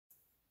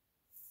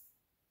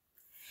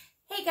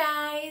Hey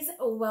guys,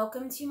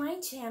 welcome to my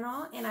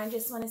channel, and I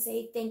just want to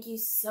say thank you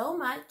so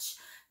much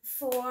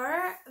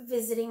for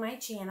visiting my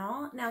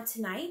channel. Now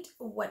tonight,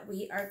 what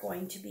we are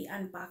going to be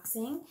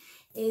unboxing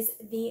is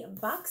the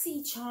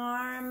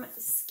Boxycharm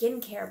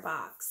skincare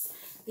box,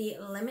 the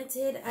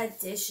limited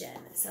edition.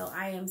 So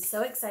I am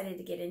so excited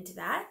to get into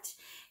that.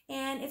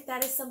 And if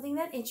that is something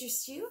that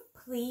interests you,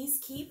 please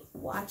keep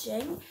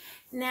watching.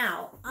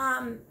 Now,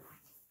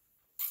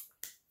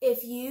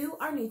 if you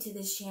are new to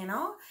this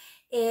channel,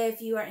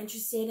 if you are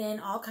interested in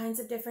all kinds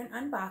of different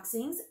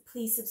unboxings,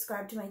 please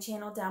subscribe to my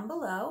channel down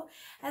below,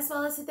 as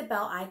well as hit the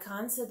bell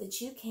icon so that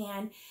you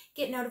can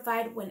get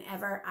notified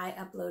whenever I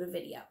upload a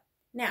video.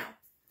 Now,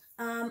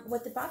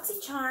 what the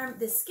Boxycharm,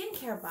 the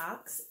skincare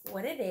box,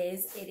 what it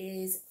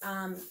is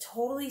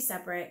totally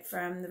separate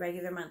from the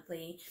regular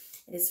monthly.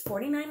 It is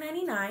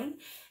 $49.99,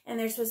 and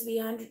there's supposed to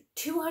be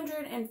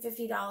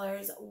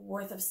 $250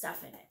 worth of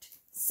stuff in it.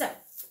 So,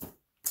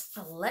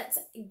 let's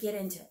get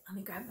into it. Let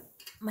me grab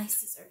my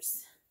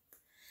scissors.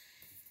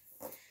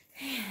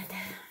 And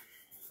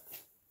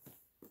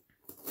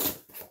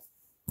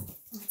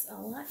it's a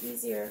lot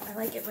easier. I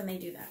like it when they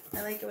do that.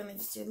 I like it when they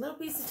just do a little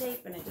piece of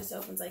tape and it just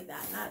opens like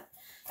that. Not,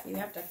 you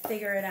have to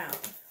figure it out.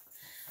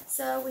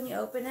 So when you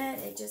open it,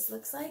 it just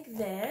looks like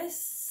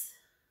this.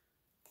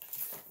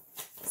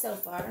 So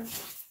far,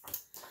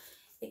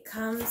 it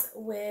comes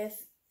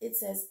with, it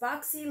says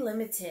Boxy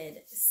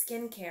Limited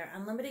Skincare,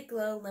 Unlimited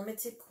Glow,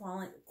 Limited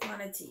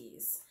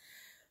Quantities.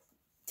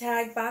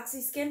 Tag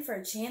Boxy Skin for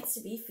a chance to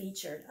be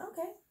featured.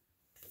 Okay.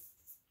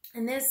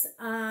 And this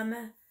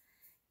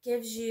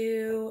gives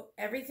you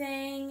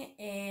everything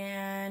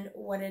and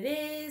what it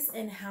is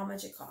and how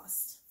much it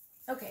costs.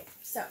 Okay,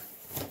 so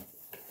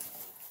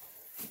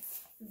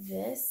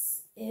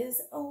this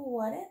is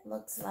what it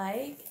looks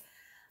like.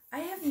 I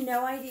have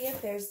no idea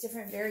if there's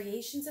different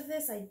variations of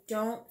this. I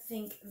don't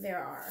think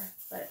there are,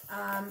 but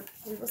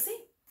we will see.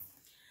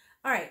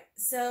 All right,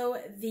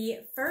 so the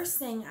first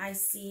thing I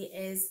see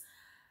is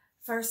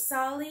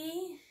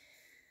Farsali.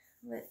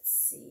 Let's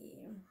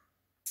see.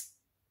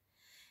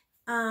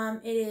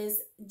 It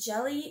is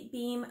Jelly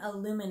Beam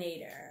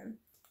Illuminator,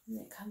 and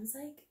it comes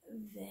like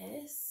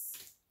this.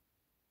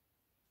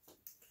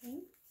 Okay.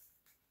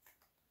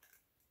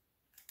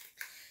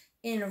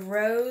 In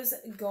rose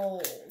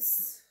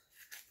golds.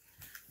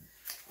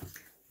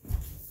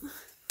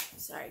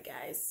 Sorry,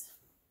 guys.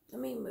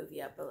 Let me move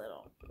you up a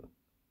little.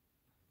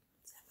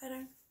 Is that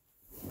better?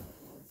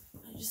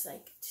 I just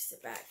like to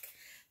sit back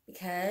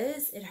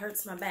because it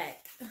hurts my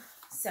back.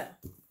 So,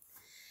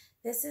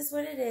 this is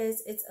what it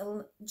is. It's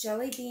a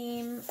Jelly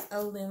Beam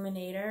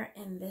Illuminator,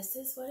 and this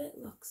is what it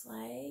looks like.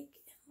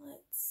 And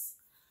let's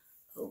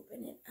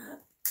open it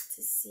up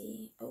to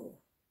see. Oh,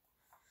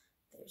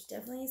 there's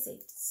definitely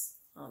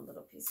a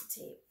little piece of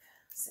tape.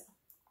 So.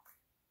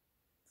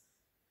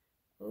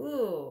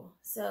 Ooh,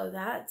 so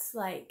that's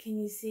like, can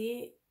you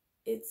see?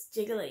 It's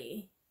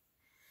jiggly.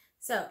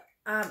 So,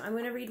 I'm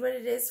going to read what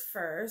it is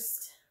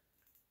first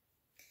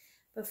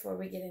before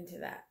we get into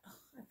that. Oh,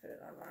 I put it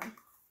on wrong.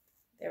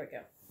 There we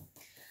go.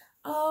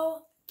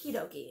 Okie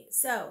dokie.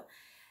 So,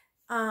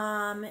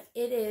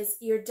 it is,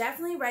 you're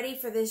definitely ready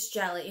for this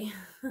jelly.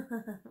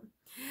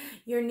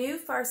 Your new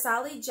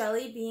Farsali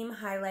Jelly Beam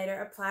Highlighter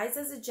applies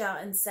as a gel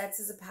and sets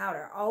as a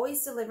powder,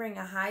 always delivering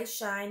a high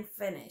shine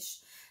finish.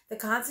 The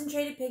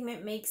concentrated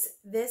pigment makes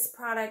this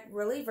product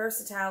really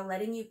versatile,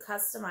 letting you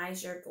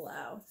customize your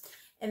glow.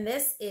 And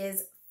this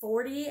is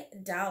 $40.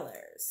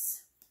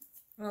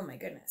 Oh my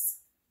goodness.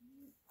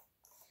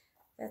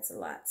 That's a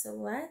lot. So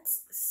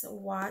let's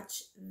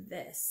swatch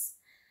this.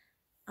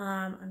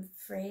 I'm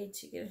afraid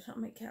to get it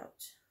on my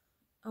couch.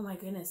 Oh my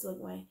goodness, look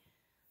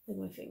at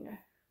my finger.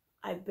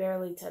 I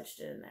barely touched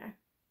it in there.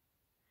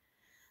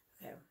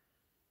 Okay.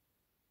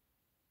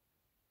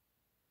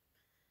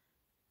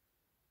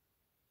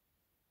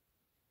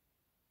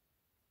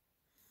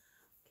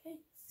 Okay,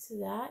 so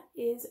that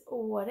is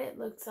what it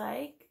looks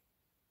like.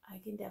 I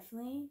can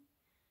definitely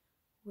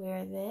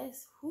wear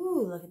this.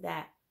 Ooh, look at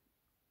that.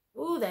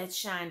 Ooh, that's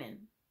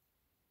shining.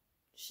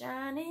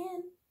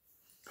 Shining.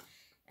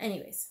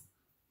 Anyways.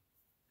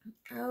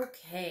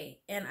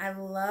 Okay, and I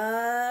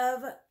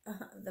love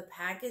the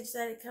package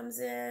that it comes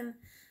in.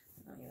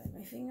 Let me wipe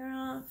my finger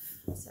off.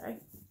 Sorry.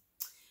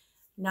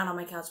 Not on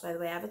my couch, by the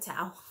way. I have a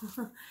towel.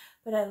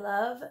 But I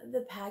love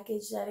the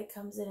package that it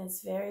comes in.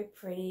 It's very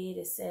pretty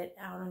to sit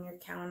out on your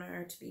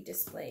counter to be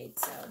displayed.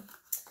 So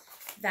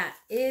that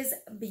is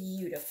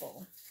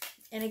beautiful.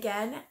 And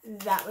again,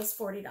 that was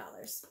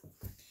 $40.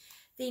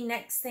 The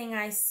next thing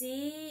I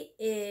see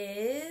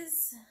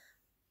is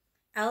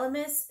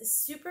Elemis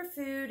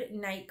Superfood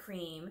Night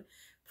Cream.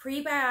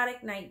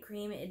 Prebiotic Night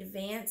Cream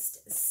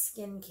Advanced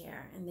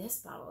Skincare. And this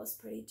bottle is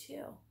pretty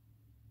too.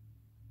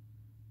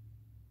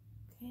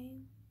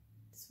 Okay.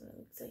 This is what it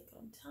looks like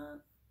on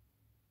top.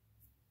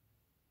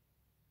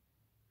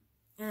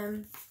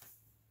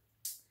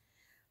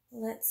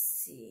 Let's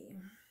see.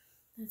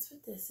 That's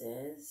what this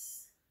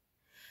is.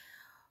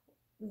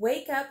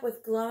 Wake up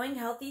with glowing,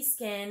 healthy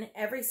skin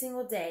every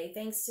single day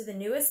thanks to the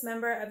newest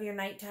member of your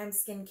nighttime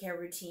skincare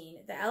routine.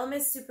 The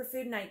Elemis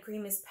Superfood Night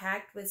Cream is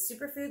packed with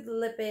superfood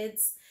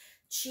lipids,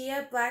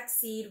 chia, black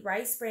seed,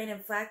 rice bran,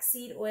 and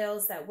flaxseed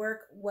oils that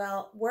work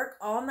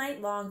all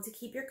night long to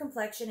keep your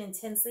complexion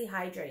intensely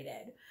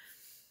hydrated.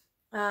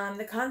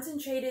 The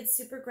concentrated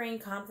super grain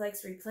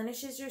complex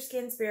replenishes your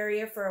skin's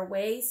barrier for a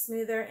way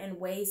smoother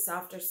and way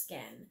softer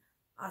skin.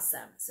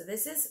 Awesome. So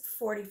this is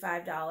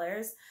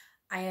 $45.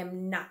 I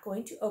am not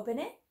going to open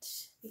it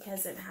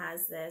because it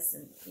has this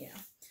and, you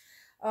know,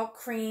 all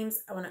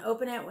creams. I want to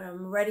open it when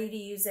I'm ready to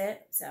use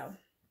it. So,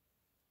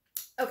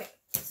 okay.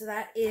 So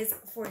that is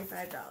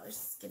 $45.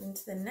 Let's get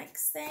into the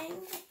next thing.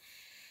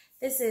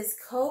 This is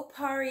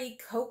Kopari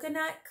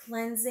Coconut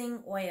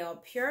Cleansing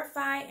Oil.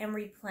 Purify and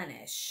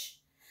replenish.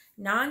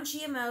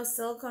 Non-GMO,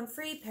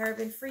 silicone-free,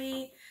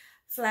 paraben-free,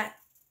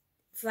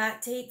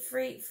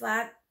 flat-tape-free,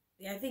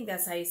 I think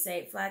that's how you say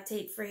it,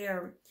 flat-tape-free,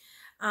 or,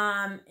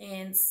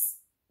 and,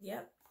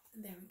 yep,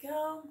 there we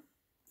go.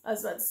 I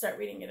was about to start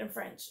reading it in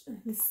French.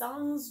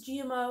 Sans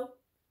GMO,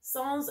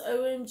 sans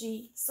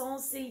OMG,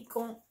 sans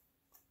silicone.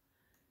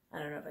 I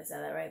don't know if I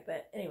said that right,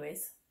 but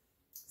anyways.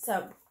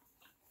 So,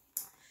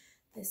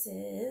 this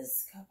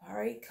is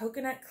Kopari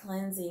Coconut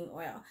Cleansing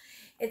Oil.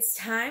 It's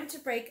time to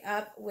break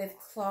up with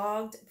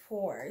clogged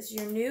pores.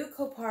 Your new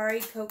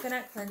Kopari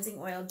Coconut Cleansing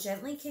Oil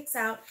gently kicks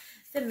out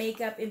the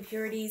makeup,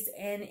 impurities,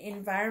 and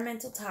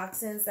environmental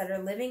toxins that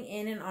are living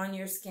in and on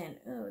your skin.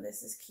 Oh,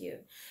 this is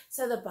cute.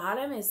 So the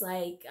bottom is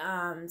like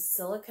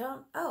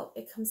silicone. Oh,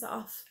 it comes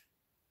off.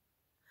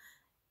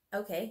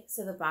 Okay,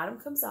 so the bottom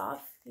comes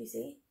off. You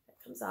see? It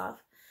comes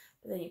off.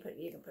 But then you can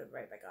put it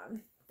right back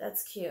on.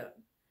 That's cute.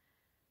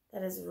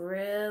 That is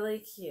really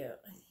cute.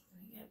 I think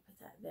we gotta put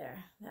that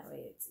there. That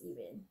way it's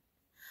even.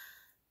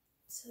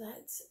 So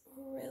that's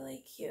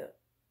really cute.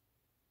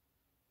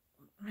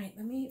 All right,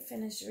 let me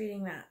finish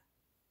reading that.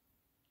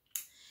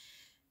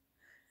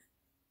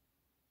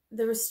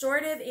 The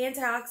restorative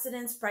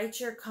antioxidants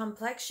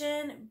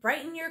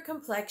brighten your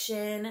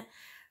complexion,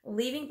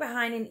 leaving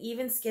behind an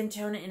even skin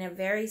tone and a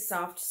very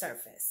soft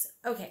surface.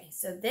 Okay,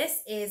 so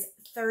this is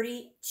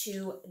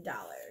 $32.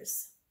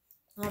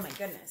 Oh my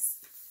goodness.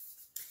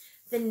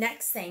 The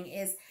next thing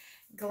is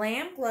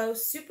Glam Glow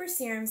Super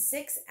Serum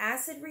 6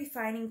 Acid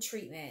Refining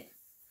Treatment.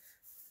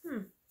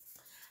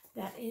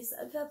 That is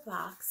the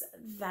box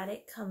that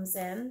it comes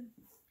in.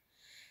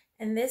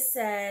 And this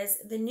says,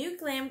 the new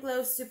Glam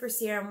Glow Super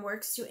Serum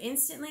works to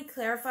instantly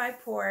clarify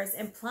pores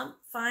and plump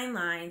fine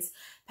lines,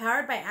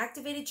 powered by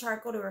activated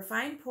charcoal to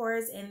refine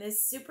pores in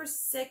this Super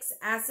 6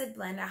 acid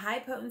blend, a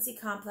high-potency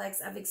complex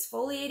of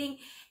exfoliating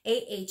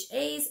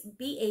AHAs,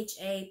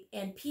 BHA,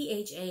 and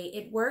PHA.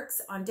 It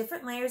works on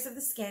different layers of the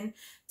skin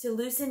to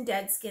loosen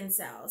dead skin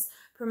cells,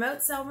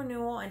 promote cell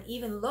renewal, and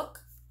even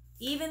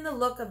the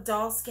look of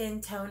dull skin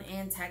tone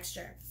and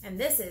texture. And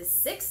this is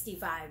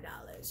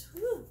 $65.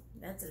 Whew.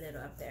 That's a little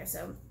up there.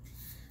 So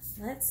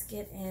let's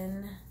get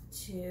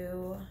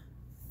into,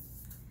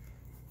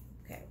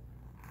 okay.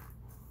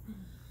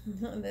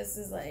 This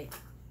is like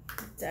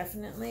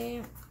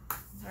definitely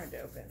hard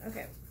to open.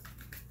 Okay.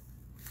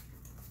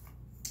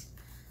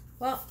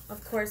 Well,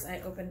 of course I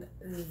opened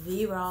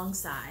the wrong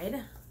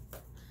side.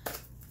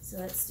 So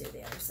let's do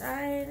the other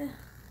side.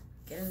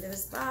 Get into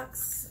this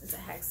box. It's a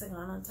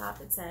hexagon on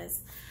top. It says,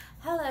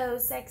 hello,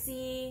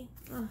 sexy.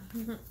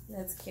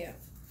 That's cute.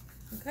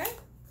 Okay.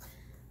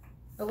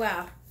 Oh,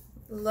 wow.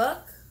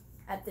 Look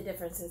at the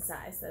difference in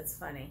size. That's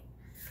funny.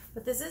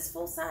 But this is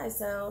full size.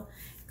 So,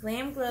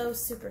 Glam Glow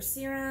Super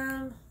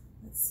Serum.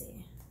 Let's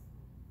see.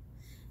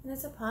 And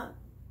it's a pump.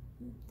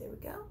 There we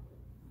go.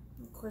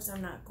 Of course,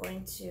 I'm not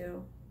going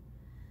to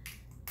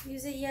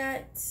use it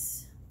yet.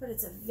 But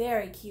it's a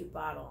very cute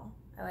bottle.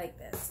 I like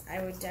this.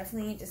 I would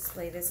definitely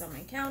display this on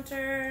my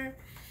counter.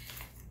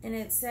 And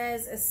it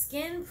says, a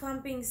skin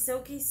plumping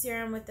silky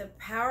serum with a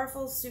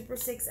powerful Super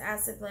 6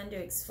 acid blend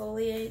to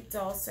exfoliate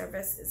dull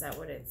surface. Is that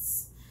what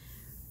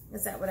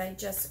I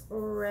just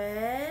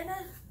read?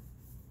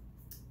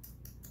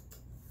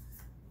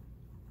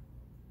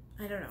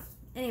 I don't know.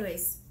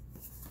 Anyways.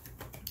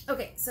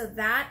 Okay, so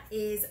that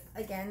is,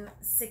 again,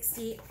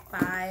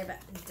 $65.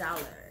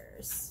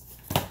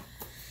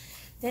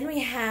 Then we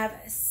have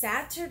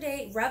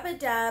Saturday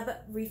Rub-A-Dub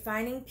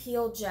Refining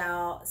Peel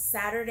Gel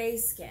Saturday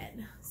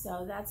Skin.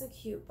 So that's a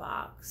cute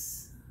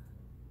box.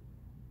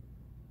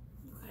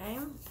 Okay.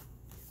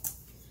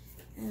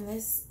 And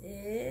this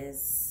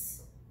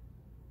is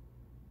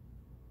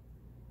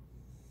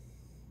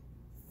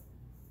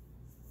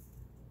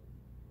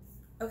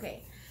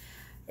okay.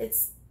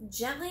 It's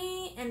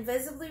gently and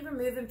visibly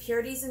remove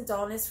impurities and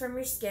dullness from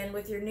your skin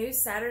with your new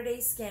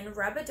Saturday Skin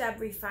Rub-A-Dub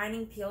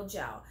Refining Peel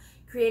Gel.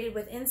 Created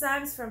with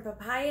enzymes from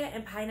papaya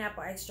and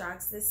pineapple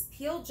extracts, this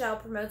peel gel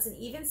promotes an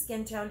even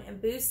skin tone and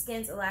boosts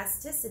skin's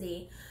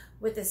elasticity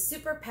with a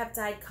super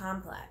peptide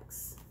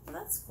complex. Well,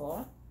 that's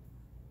cool.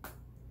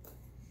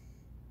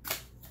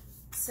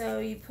 So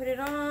you put it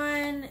on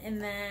and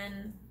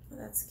then, oh,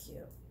 that's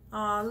cute.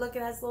 Oh, look,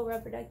 it has a little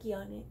rubber ducky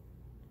on it.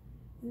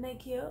 Isn't that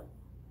cute?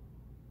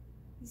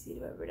 You see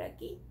the rubber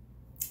ducky?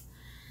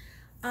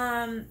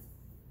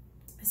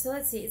 So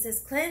let's see. It says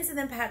cleanse and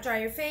then pat dry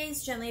your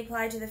face. Gently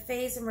apply to the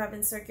face and rub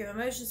in circular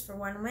motions for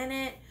 1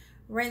 minute.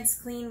 Rinse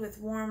clean with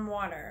warm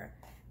water.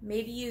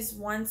 Maybe use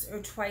once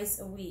or twice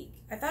a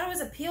week. I thought it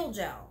was a peel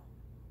gel.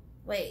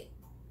 Wait.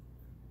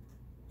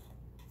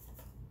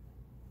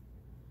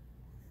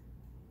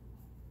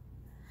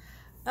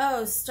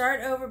 Oh,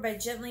 start over by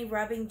gently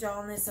rubbing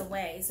dullness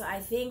away. So I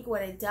think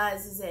what it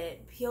does is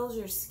it peels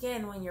your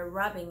skin when you're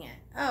rubbing it.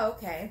 Oh,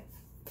 okay.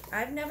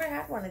 I've never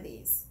had one of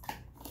these.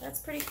 That's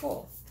pretty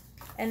cool.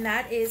 And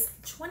that is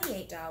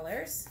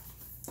 $28.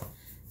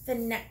 The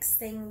next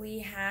thing we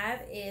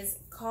have is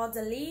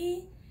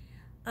Caudalie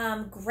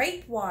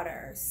grape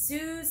water.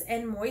 Soothes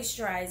and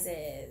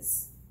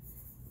moisturizes.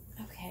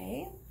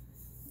 Okay.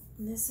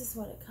 And this is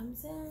what it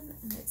comes in.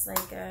 And it's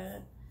like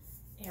a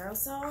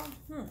aerosol.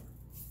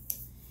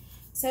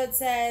 So it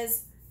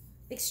says,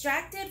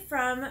 extracted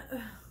from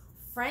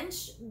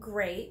French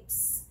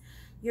grapes,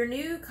 your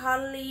new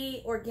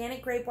Caudalie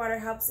organic grape water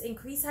helps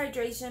increase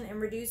hydration and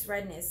reduce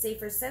redness. Safe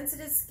for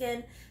sensitive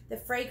skin, the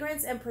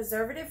fragrance and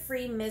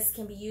preservative-free mist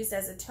can be used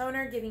as a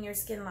toner, giving your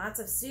skin lots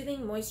of soothing,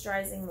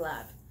 moisturizing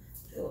love.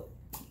 Ooh.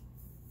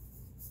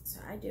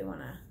 So I do want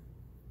to...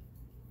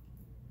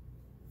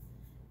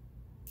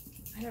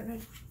 I don't know.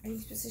 Are you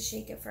supposed to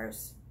shake it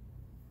first?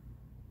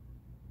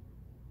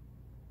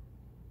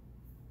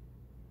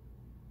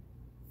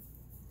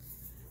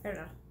 I don't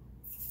know.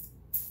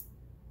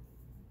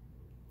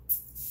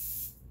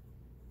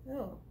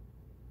 Oh.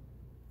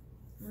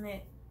 And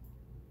it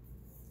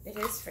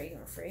is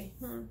fragrance free.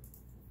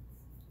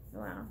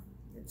 Wow.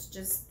 It's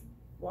just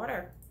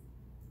water.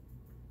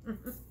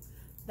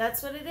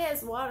 That's what it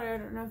is, water. I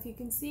don't know if you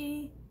can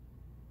see.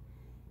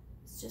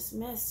 It's just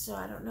mist, so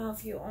I don't know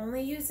if you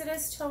only use it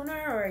as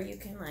toner or you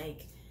can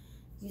like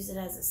use it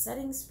as a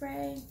setting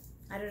spray.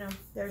 I don't know.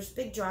 There's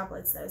big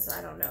droplets though, so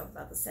I don't know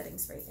about the setting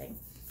spray thing.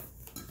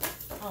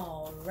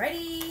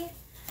 Alrighty.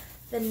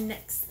 The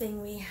next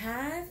thing we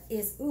have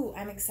is, ooh,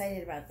 I'm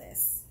excited about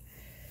this,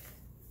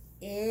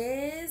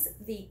 is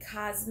the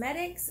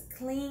Cosmetics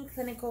Clean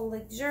Clinical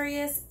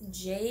Luxurious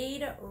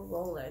Jade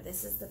Roller.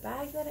 This is the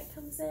bag that it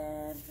comes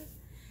in.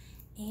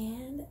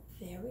 And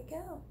there we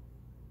go.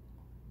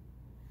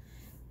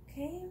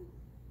 Okay.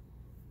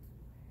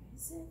 Where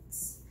is it?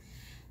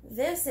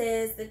 This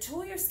is the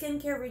tool your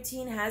skincare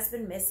routine has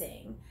been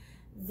missing.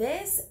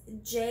 This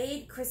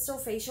Jade Crystal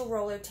Facial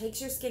Roller takes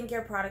your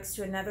skincare products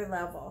to another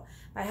level.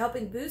 By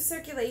helping boost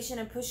circulation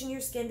and pushing your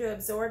skin to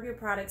absorb your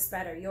products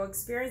better, you'll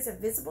experience a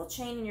visible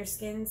change in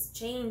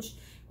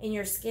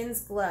your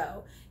skin's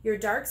glow, your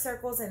dark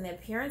circles, and the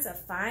appearance of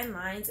fine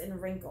lines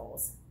and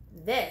wrinkles.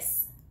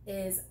 This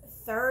is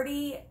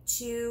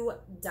 $32.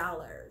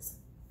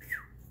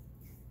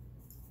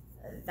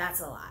 That's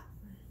a lot.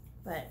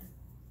 But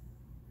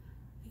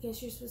I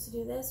guess you're supposed to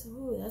do this.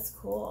 Ooh, that's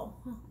cool.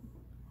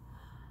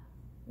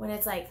 When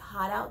it's like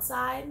hot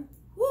outside,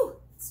 whoo,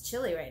 it's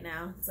chilly right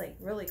now. It's like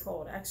really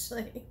cold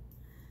actually.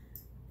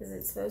 Is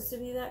it supposed to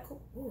be that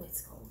cold? Ooh, it's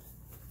cold.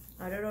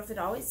 I don't know if it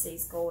always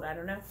stays cold. I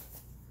don't know.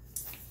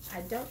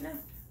 I don't know.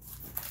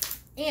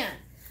 And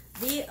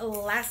the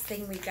last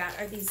thing we got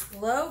are these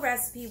Glow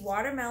Recipe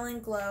Watermelon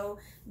Glow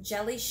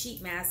Jelly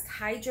Sheet Mask,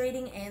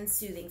 hydrating and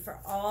soothing for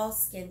all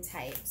skin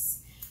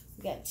types.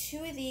 We got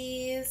 2 of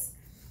these.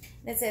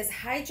 And it says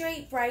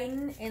hydrate,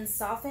 brighten, and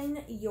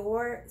soften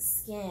your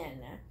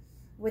skin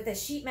with a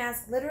sheet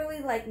mask literally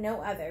like no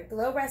other.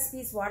 Glow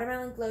Recipes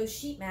Watermelon Glow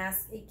Sheet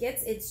Mask. It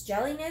gets its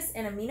jelliness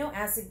and amino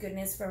acid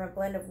goodness from a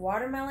blend of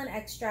watermelon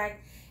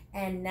extract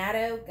and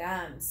natto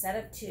gum. Set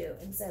up 2.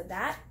 And so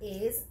that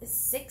is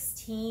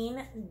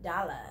 $16.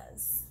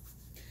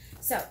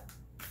 So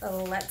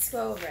let's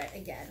go over it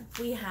again.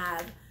 We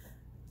have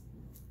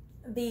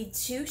the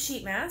 2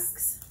 sheet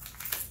masks.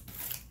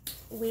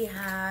 We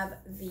have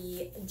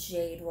the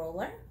Jade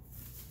Roller.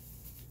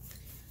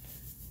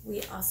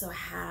 We also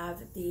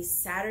have the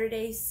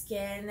Saturday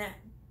Skin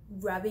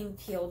Rubbing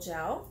Peel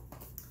Gel.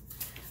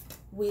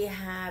 We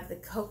have the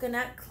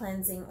Coconut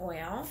Cleansing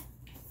Oil.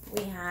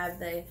 We have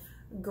the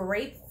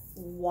Grape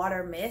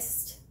Water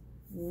Mist.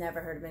 Never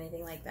heard of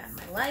anything like that in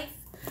my life,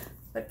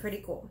 but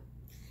pretty cool.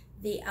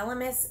 The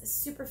Elemis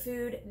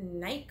Superfood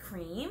Night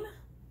Cream.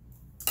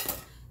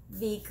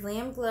 The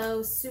Glam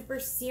Glow Super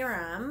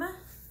Serum.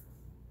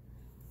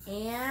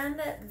 And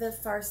the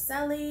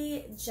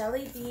Farcelli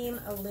Jelly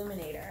Beam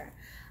Illuminator.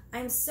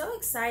 I'm so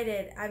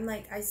excited. I'm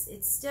like,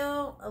 it's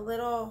still a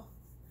little,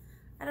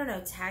 I don't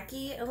know,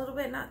 tacky a little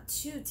bit. Not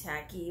too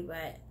tacky,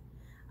 but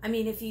I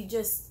mean, if you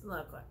just,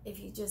 look, if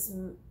you just,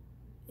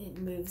 it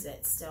moves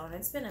it still. And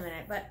it's been a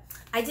minute, but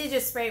I did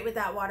just spray it with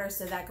that water,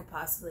 so that could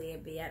possibly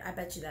be it. I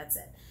bet you that's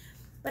it.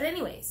 But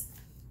anyways,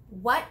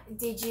 what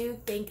did you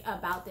think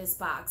about this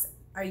box?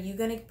 Are you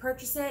going to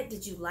purchase it?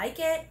 Did you like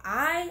it?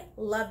 I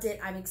loved it.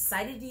 I'm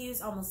excited to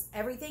use almost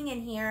everything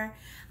in here.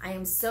 I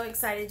am so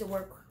excited to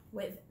work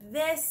with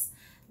this.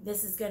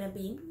 This is going to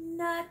be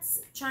nuts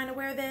trying to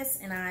wear this,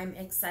 and I'm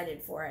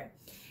excited for it.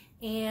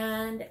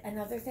 And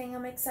another thing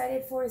I'm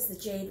excited for is the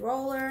jade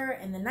roller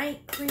and the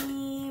night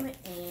cream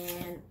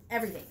and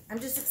everything. I'm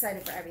just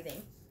excited for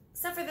everything.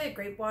 Except for the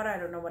grape water. I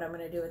don't know what I'm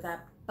going to do with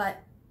that,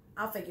 but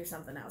I'll figure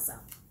something else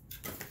out.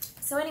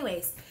 So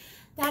anyways,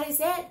 that is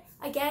it.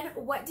 Again,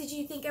 what did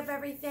you think of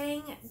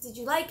everything? Did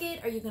you like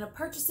it? Are you going to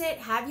purchase it?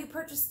 Have you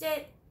purchased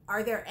it?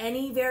 Are there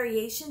any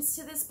variations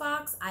to this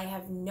box? I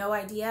have no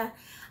idea.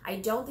 I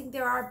don't think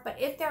there are, but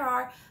if there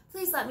are,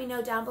 please let me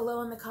know down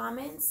below in the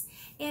comments.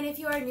 And if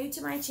you are new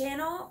to my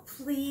channel,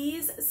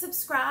 please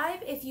subscribe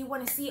if you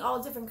want to see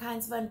all different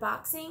kinds of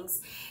unboxings.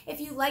 If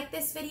you like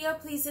this video,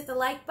 please hit the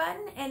like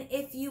button. And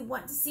if you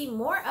want to see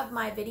more of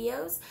my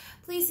videos,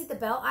 please hit the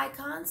bell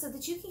icon so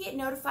that you can get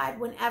notified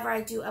whenever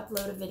I do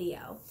upload a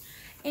video.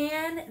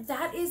 And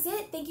that is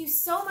it. Thank you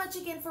so much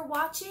again for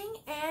watching,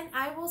 and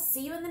I will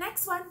see you in the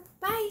next one.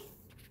 Bye.